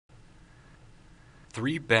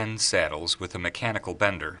3 bend saddles with a mechanical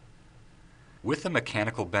bender. With a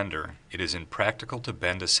mechanical bender, it is impractical to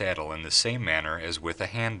bend a saddle in the same manner as with a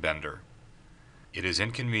hand bender. It is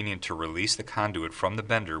inconvenient to release the conduit from the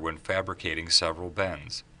bender when fabricating several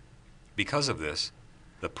bends. Because of this,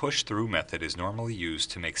 the push-through method is normally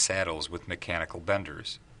used to make saddles with mechanical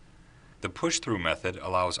benders. The push-through method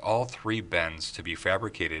allows all 3 bends to be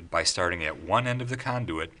fabricated by starting at one end of the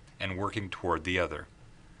conduit and working toward the other.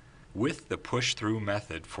 With the push-through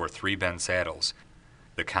method for 3 bend saddles,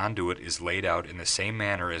 the conduit is laid out in the same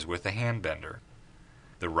manner as with a hand bender.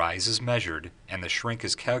 The rise is measured and the shrink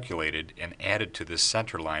is calculated and added to this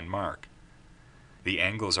center line mark. The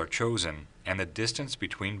angles are chosen and the distance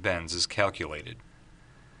between bends is calculated.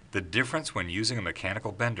 The difference when using a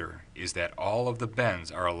mechanical bender is that all of the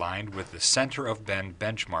bends are aligned with the center of bend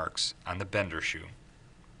benchmarks on the bender shoe.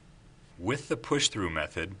 With the push-through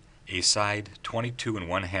method, a side 22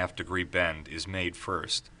 1/2 degree bend is made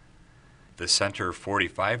first, the center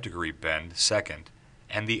 45 degree bend second,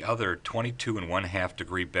 and the other 22 1/2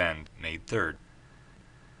 degree bend made third.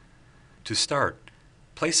 To start,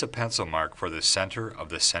 place a pencil mark for the center of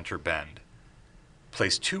the center bend.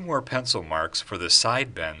 Place 2 more pencil marks for the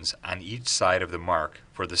side bends on each side of the mark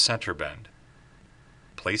for the center bend.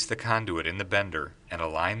 Place the conduit in the bender and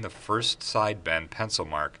align the first side bend pencil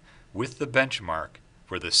mark with the benchmark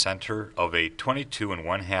for the center of a 22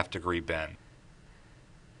 1/2 degree bend.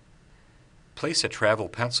 Place a travel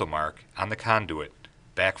pencil mark on the conduit,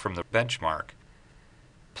 back from the benchmark.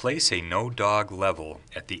 Place a no-dog level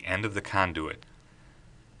at the end of the conduit.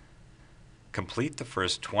 Complete the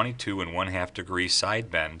first 22 1/2 degree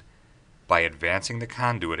side bend by advancing the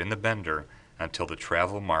conduit in the bender until the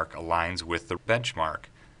travel mark aligns with the benchmark.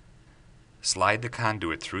 Slide the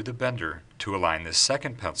conduit through the bender to align the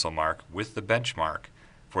second pencil mark with the benchmark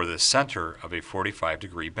for the center of a 45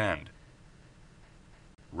 degree bend.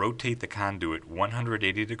 Rotate the conduit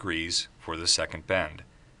 180 degrees for the second bend.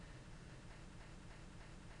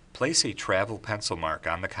 Place a travel pencil mark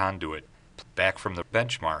on the conduit, back from the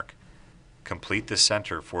benchmark. Complete the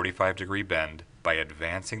center 45 degree bend by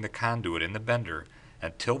advancing the conduit in the bender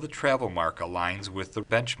until the travel mark aligns with the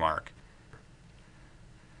benchmark.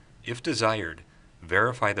 If desired,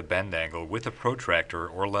 verify the bend angle with a protractor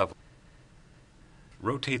or level.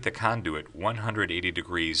 Rotate the conduit 180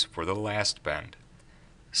 degrees for the last bend.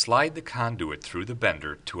 Slide the conduit through the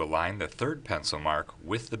bender to align the third pencil mark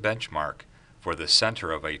with the benchmark for the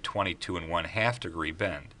center of a 22 1/2 degree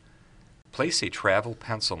bend. Place a travel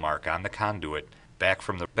pencil mark on the conduit back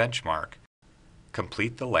from the benchmark.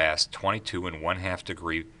 Complete the last 22 1/2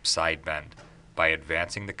 degree side bend by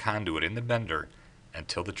advancing the conduit in the bender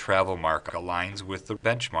until the travel mark aligns with the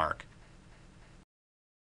benchmark.